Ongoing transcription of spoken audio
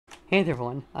Hey there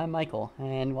everyone, I'm Michael,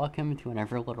 and welcome to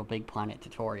another LittleBigPlanet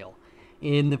tutorial.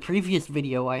 In the previous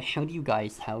video, I showed you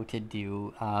guys how to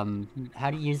do, how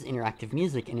to use interactive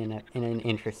music in an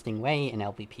interesting way in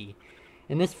LVP.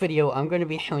 In this video, I'm going to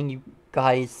be showing you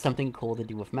guys something cool to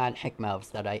do with magic mouths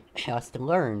that I just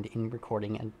learned in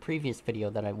recording a previous video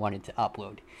that I wanted to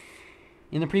upload.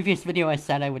 In the previous video, I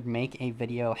said I would make a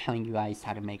video showing you guys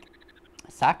how to make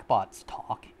Sackbots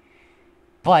talk.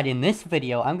 But in this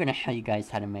video, I'm going to show you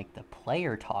guys how to make the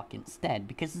player talk instead,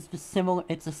 because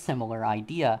it's a similar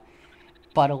idea,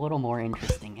 but a little more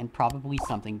interesting, and probably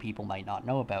something people might not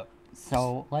know about.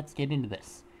 So let's get into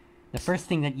this. The first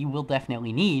thing that you will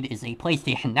definitely need is a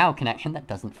PlayStation Now connection that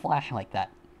doesn't flash like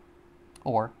that.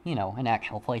 Or, you know, an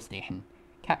actual PlayStation.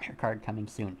 Capture card coming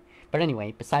soon. But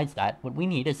anyway, besides that, what we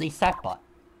need is a Sackbot.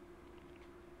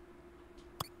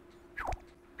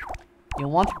 You'll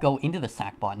want to go into the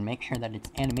Sackbot and make sure that its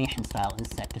animation style is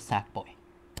set to Sackboy.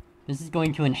 This is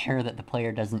going to ensure that the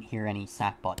player doesn't hear any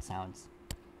Sackbot sounds.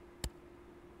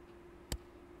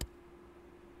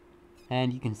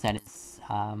 And you can set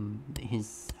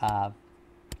his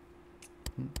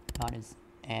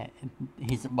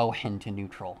motion to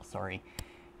neutral, sorry.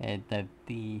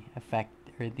 The effect,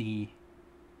 or the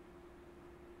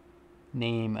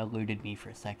name eluded me for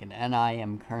a second, and I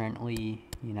am currently,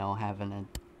 you know, having a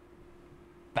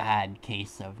bad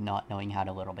case of not knowing how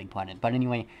to LittleBigPlanet. But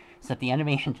anyway, set the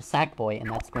animation to Sackboy,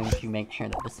 and that's going to make sure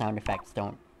that the sound effects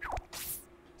don't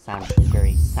sound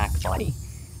very Sackbody.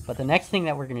 But the next thing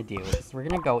that we're going to do is we're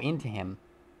going to go into him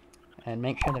and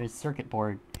make sure that his circuit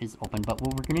board is open. But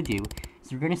what we're going to do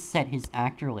is we're going to set his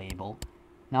actor label,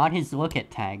 not his lookat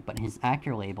tag, but his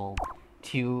actor label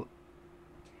to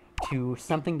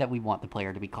something that we want the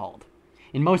player to be called.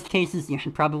 In most cases, you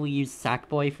should probably use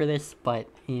Sackboy for this, but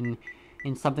in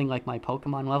something like my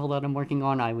Pokemon level that I'm working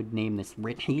on, I would name this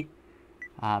Richie,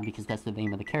 because that's the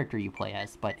name of the character you play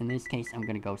as. But in this case, I'm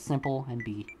going to go simple and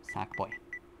be Sackboy.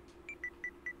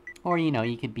 Or, you know,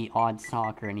 you could be Odd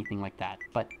Sock or anything like that.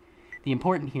 But the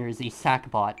important here is a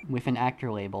Sackbot with an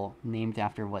actor label named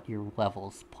after what your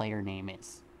level's player name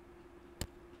is.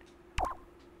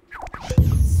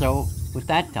 So, with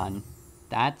that done,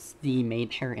 that's the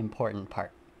major important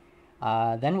part.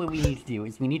 Then what we need to do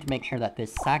is we need to make sure that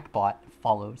this Sackbot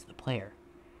follows the player.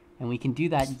 And we can do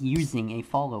that using a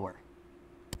follower.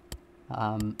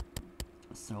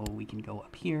 So we can go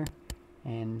up here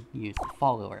and use the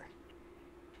follower.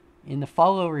 In the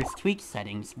follower's tweak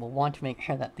settings, we'll want to make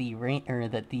sure that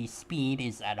the speed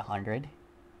is at 100,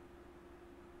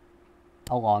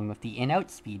 along with the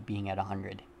in-out speed being at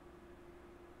 100.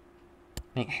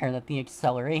 Make sure that the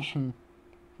acceleration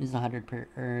is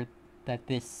 100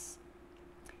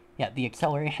 the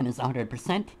acceleration is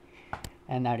 100%,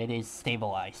 and that it is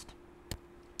stabilized.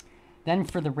 Then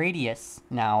for the radius,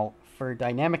 now, for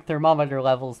dynamic thermometer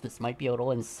levels, this might be a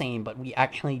little insane, but we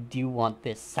actually do want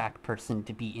this sack person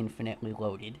to be infinitely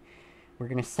loaded. We're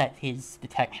going to set his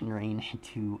detection range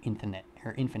to infinite.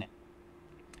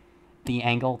 The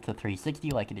angle to 360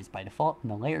 like it is by default,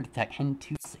 and the layer detection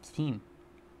to 16.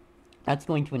 That's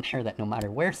going to ensure that no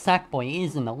matter where Sackboy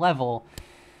is in the level,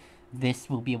 this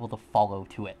will be able to follow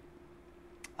to it.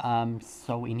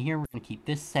 So in here, we're going to keep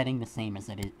this setting the same as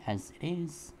it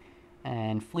is.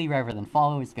 And flee rather than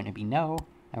follow is going to be no.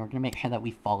 And we're going to make sure that we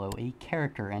follow a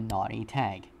character and not a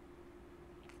tag.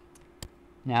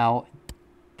 Now,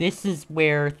 this is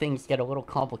where things get a little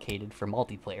complicated for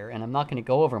multiplayer. And I'm not going to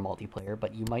go over multiplayer,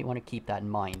 but you might want to keep that in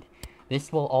mind.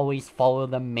 This will always follow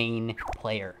the main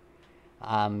player.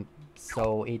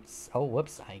 So it's... Oh,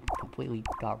 whoops. I completely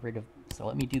got rid of... So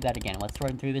let me do that again. Let's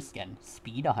run through this again.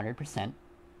 Speed 100%.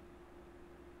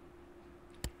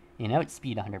 In-out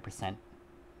speed 100%.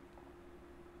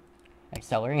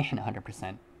 Acceleration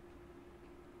 100%.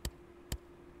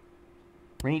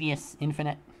 Radius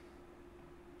infinite.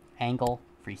 Angle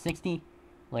 360.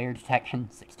 Layer detection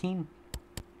 16.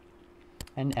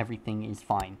 And everything is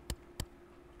fine.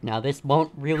 Now this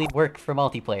won't really work for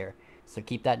multiplayer, so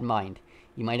keep that in mind.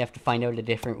 You might have to find out a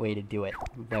different way to do it,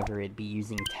 whether it be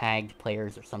using tagged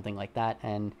players or something like that,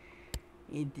 and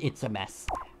it's a mess.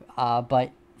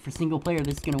 But for single player,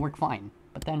 this is going to work fine.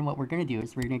 But then what we're going to do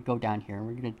is we're going to go down here and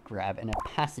we're going to grab an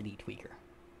opacity tweaker.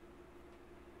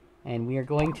 And we are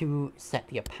going to set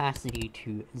the opacity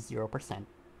to 0%.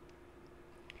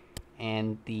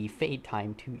 And the fade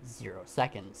time to 0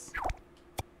 seconds.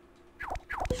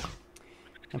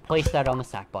 And place that on the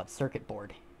Sackbot circuit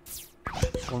board.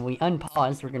 When we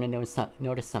unpause, we're going to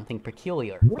notice something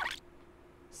peculiar.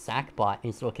 Sackbot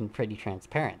is looking pretty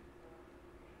transparent.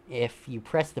 If you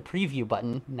press the preview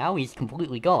button, now he's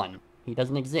completely gone. He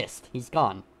doesn't exist. He's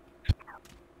gone.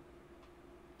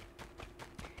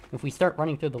 if we start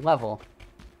running through the level,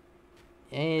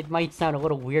 it might sound a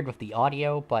little weird with the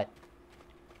audio, but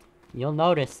you'll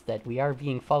notice that we are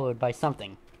being followed by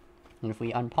something. And if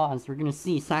we unpause, we're going to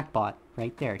see Sackbot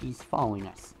right there. He's following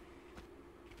us.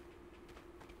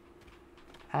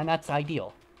 And that's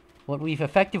ideal. What we've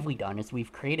effectively done is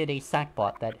we've created a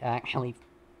Sackbot that actually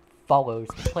follows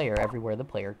the player everywhere the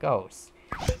player goes.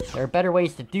 There are better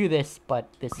ways to do this, but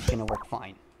this is going to work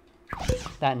fine.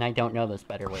 That and I don't know those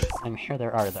better ways. I'm sure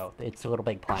there are, though. It's a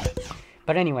LittleBigPlanet.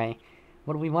 But anyway,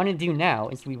 what we want to do now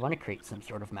is we want to create some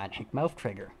sort of magic mouth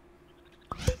trigger.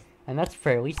 And that's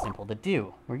fairly simple to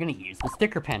do. We're going to use the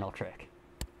sticker panel trick.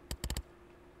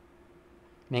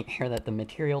 Make sure that the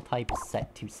material type is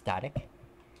set to static.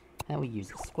 And we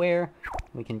use a square.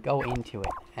 We can go into it,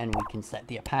 and we can set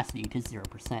the opacity to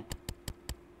 0%.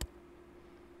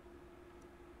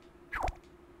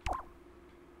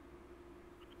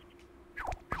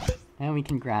 And we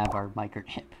can grab our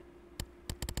microchip.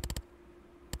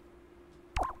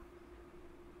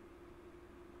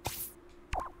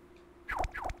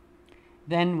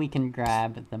 Then we can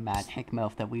grab the magic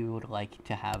mouth that we would like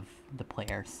to have the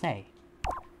player say.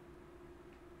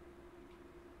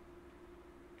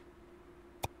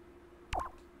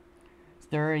 So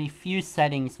there are a few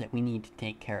settings that we need to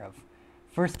take care of.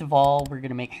 First of all, we're going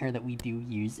to make sure that we do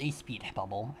use a speech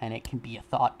bubble, and it can be a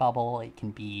thought bubble, it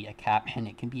can be a caption,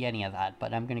 it can be any of that,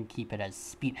 but I'm going to keep it as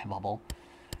speech bubble.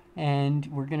 And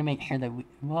we're going to make sure that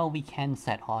we can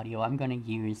set audio. I'm going to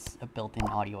use a built-in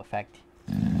audio effect.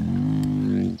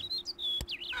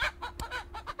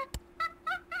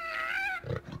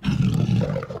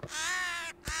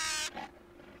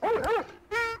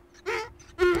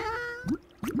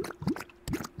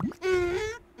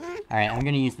 Alright, I'm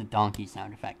going to use the donkey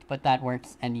sound effect, but that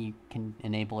works, and you can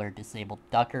enable or disable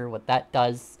ducker. What that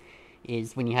does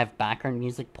is when you have background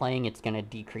music playing, it's going to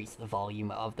decrease the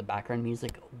volume of the background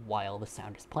music while the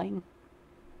sound is playing.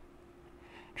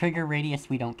 Trigger radius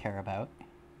we don't care about.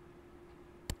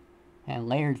 And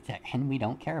layer detection we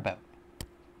don't care about.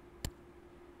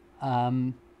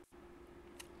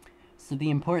 So the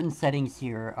important settings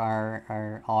here are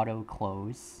our auto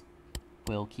close.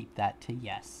 We'll keep that to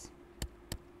yes.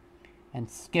 And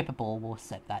skippable, we'll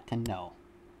set that to no.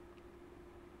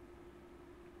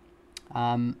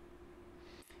 And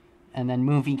then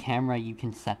movie camera, you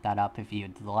can set that up if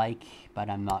you'd like, but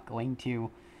I'm not going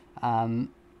to. And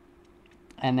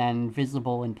then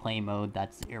visible in play mode,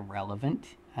 that's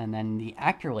irrelevant. And then the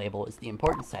actor label is the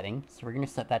important setting, so we're going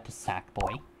to set that to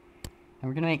Sackboy. And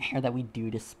we're going to make sure that we do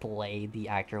display the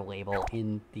actor label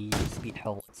in the speech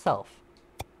bubble itself.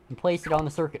 And place it on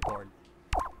the circuit board.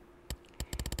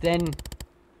 Then,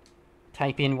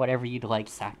 type in whatever you'd like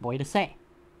Sackboy to say.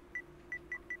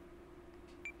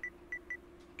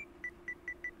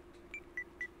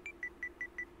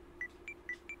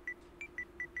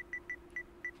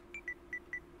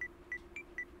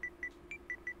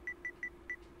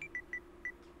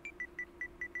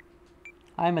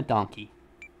 I'm a donkey.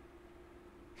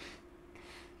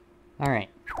 Alright,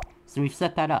 so we've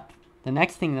set that up. The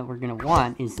next thing that we're going to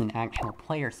want is an actual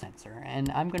player sensor,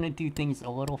 and I'm going to do things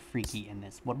a little freaky in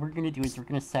this. What we're going to do is we're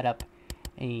going to set up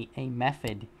a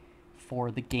method for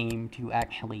the game to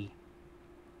actually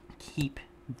keep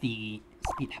the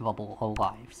speech bubble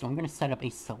alive. So I'm going to set up a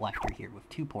selector here with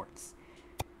 2 ports.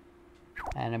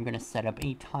 And I'm going to set up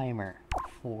a timer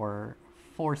for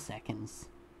 4 seconds.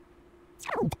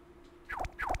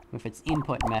 With its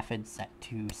input method set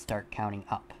to start counting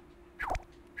up.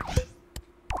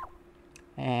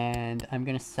 And I'm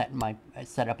going to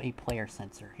set up a player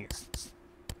sensor here.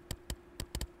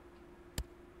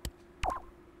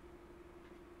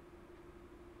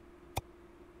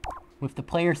 With the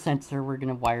player sensor, we're going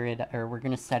to wire it, or we're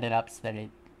going to set it up so that it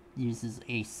uses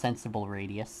a sensible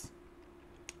radius,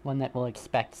 one that we'll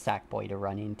expect Sackboy to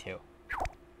run into.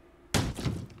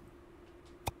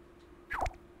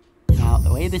 Now,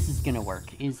 the way this is going to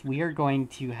work is we are going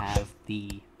to have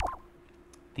the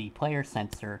player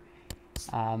sensor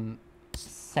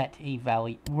set a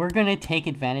value. We're going to take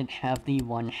advantage of the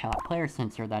one-shot player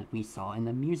sensor that we saw in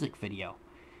the music video.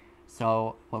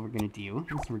 So what we're going to do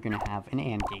is we're going to have an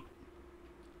AND gate.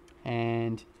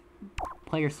 And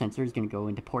player sensor is going to go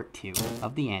into port 2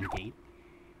 of the AND gate.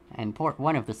 And port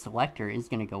 1 of the selector is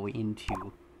going to go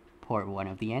into port 1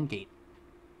 of the AND gate.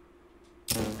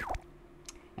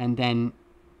 And then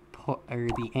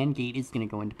the AND gate is going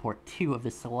to go into port 2 of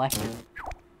the selector.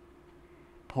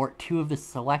 Port 2 of the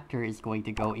selector is going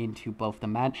to go into both the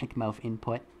magic mouth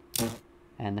input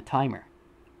and the timer.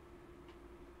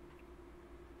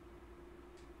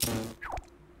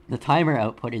 The timer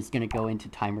output is going to go into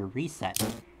timer reset,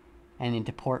 and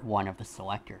into port 1 of the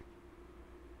selector.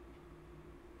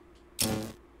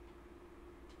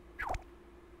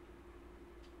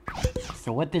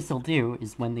 So what this will do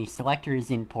is when the selector is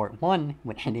in port 1,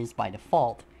 which it is by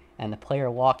default, and the player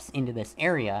walks into this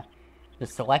area, the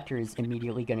selector is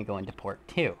immediately going to go into port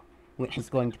 2, which is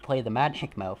going to play the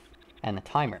magic mouth and the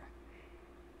timer.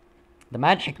 The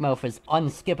magic mouth is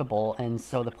unskippable, and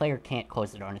so the player can't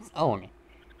close it on its own.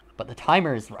 But the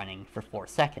timer is running for 4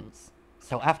 seconds.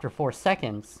 So after 4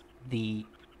 seconds, the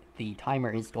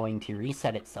timer is going to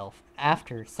reset itself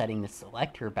after setting the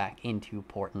selector back into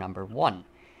port number 1,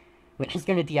 which is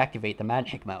going to deactivate the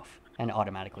magic mouth and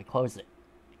automatically close it.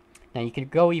 Now you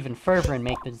could go even further and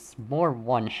make this more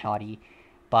one-shotty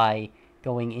by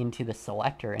going into the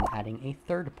selector and adding a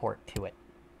third port to it.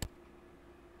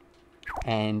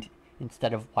 And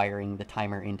instead of wiring the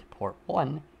timer into port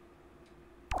 1,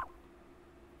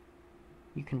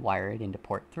 you can wire it into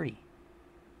port 3.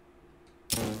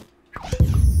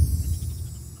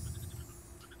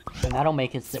 And that'll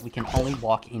make it so that we can only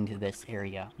walk into this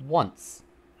area once.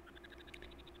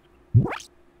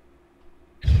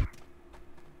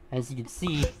 As you can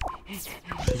see,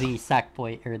 the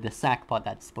sackbot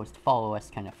that's supposed to follow us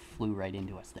kind of flew right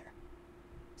into us there.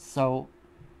 So,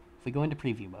 if we go into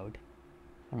preview mode,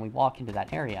 and we walk into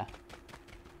that area,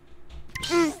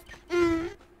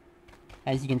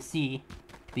 as you can see,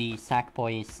 the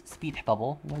Sackboy's speech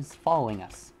bubble was following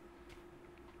us.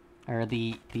 Or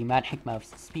the Magic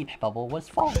Mouth's speech bubble was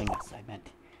following us, I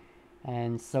meant.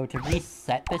 And so to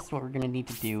reset this, what we're going to need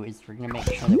to do is we're going to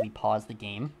make sure that we pause the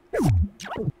game.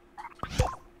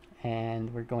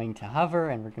 And we're going to hover,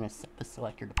 and we're going to set the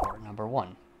selector to port number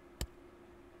 1.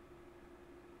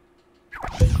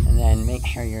 And then make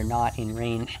sure you're not in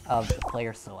range of the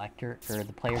player selector, or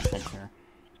the player sensor,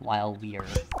 while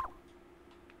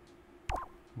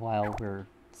we're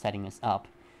setting this up.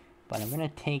 But I'm going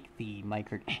to take the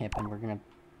microchip, and we're going to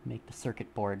make the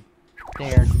circuit board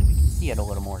there so that we can see it a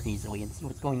little more easily and see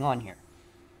what's going on here.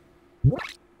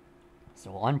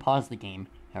 So we'll unpause the game,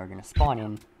 and we're going to spawn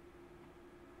in,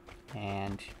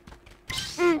 and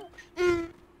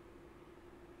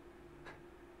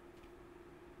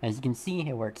as you can see,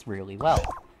 it works really well.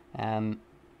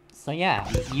 So yeah,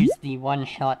 we've used the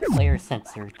one-shot player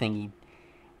sensor thingy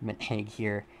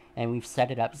here, and we've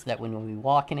set it up so that when we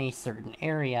walk in a certain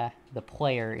area, the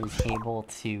player is able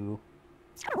to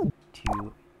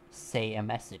say a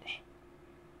message.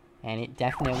 And it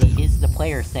definitely is the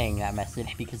player saying that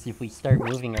message, because if we start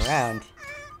moving around,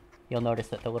 you'll notice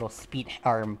that the little speech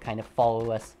arm kind of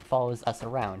follows us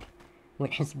around,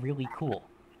 which is really cool.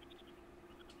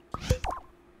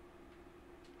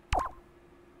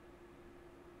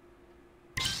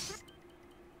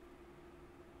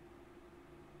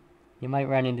 You might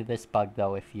run into this bug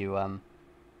though if you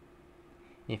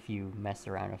mess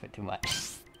around with it too much.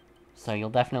 So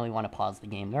you'll definitely want to pause the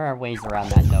game. There are ways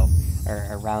around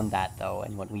that though,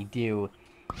 and what we do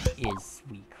is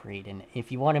we create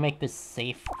if you want to make this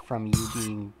safe from you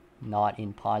being not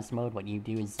in pause mode, what you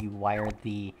do is you wire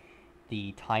the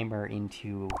timer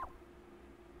into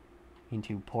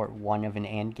port 1 of an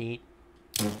AND gate,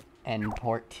 and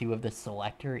port 2 of the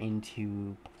selector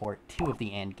into port 2 of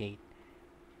the AND gate.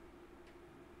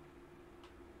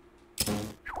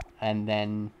 And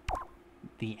then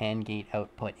the AND gate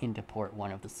output into port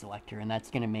 1 of the selector, and that's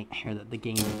going to make sure that the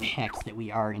game checks that we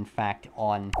are in fact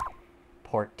on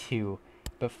port 2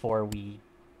 before we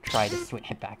try to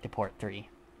switch it back to port 3.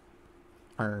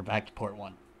 Or back to port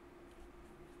 1.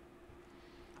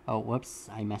 Oh, whoops,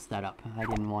 I messed that up. I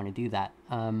didn't want to do that.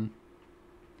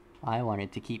 I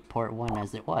wanted to keep port 1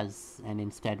 as it was, and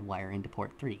instead wire into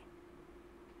port 3.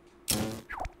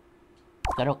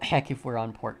 That'll check if we're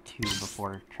on port 2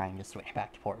 before trying to switch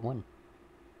back to port 1.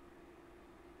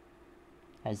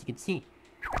 As you can see.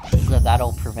 So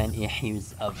that'll prevent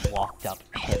issues of locked up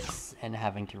chips and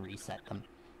having to reset them.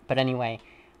 But anyway,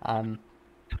 so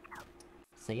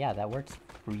yeah, that works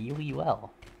really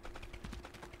well.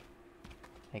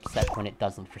 Except when it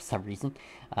doesn't for some reason.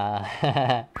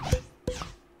 I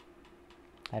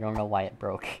don't know why it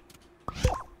broke.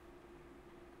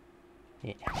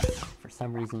 It has, for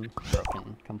some reason,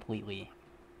 broken completely.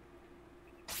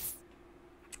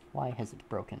 Why has it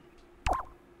broken?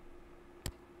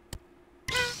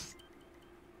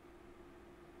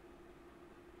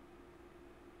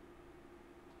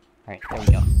 Alright, there we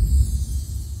go.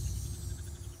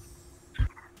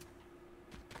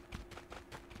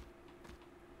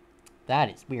 That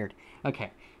is weird.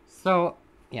 Okay, so,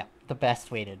 yeah, the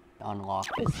best way to unlock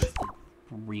this is to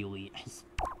really just,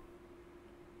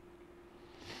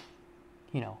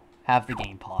 you know, have the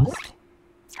game paused.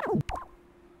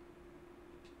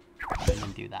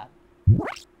 do that.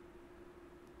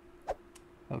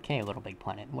 Okay, Little Big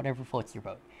Planet, whatever floats your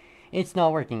boat. It's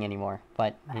not working anymore,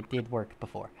 but it did work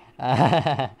before.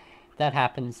 That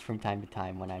happens from time to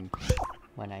time when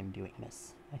I'm doing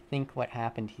this. I think what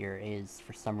happened here is,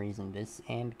 for some reason, this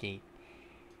AND gate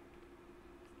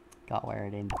got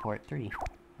wired into port 3.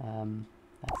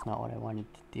 That's not what I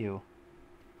wanted to do.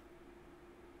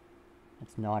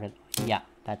 That's not it. Yeah,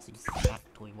 that's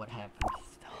exactly what happened.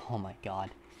 Oh my god.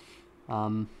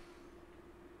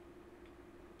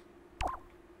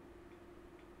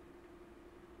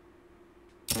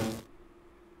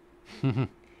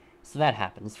 So that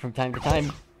happens from time to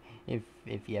time.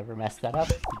 If you ever mess that up,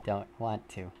 you don't want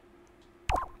to.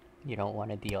 You don't want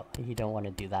to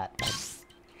do that. That's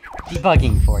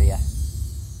debugging for you.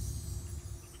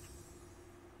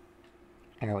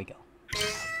 There we go.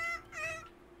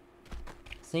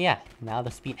 So yeah, now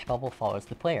the speech bubble follows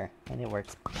the player, and it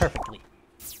works perfectly.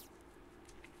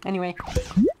 Anyway,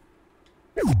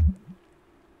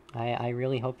 I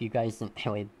really hope you guys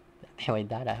enjoyed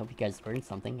that. I hope you guys learned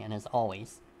something, and as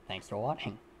always, thanks for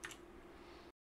watching.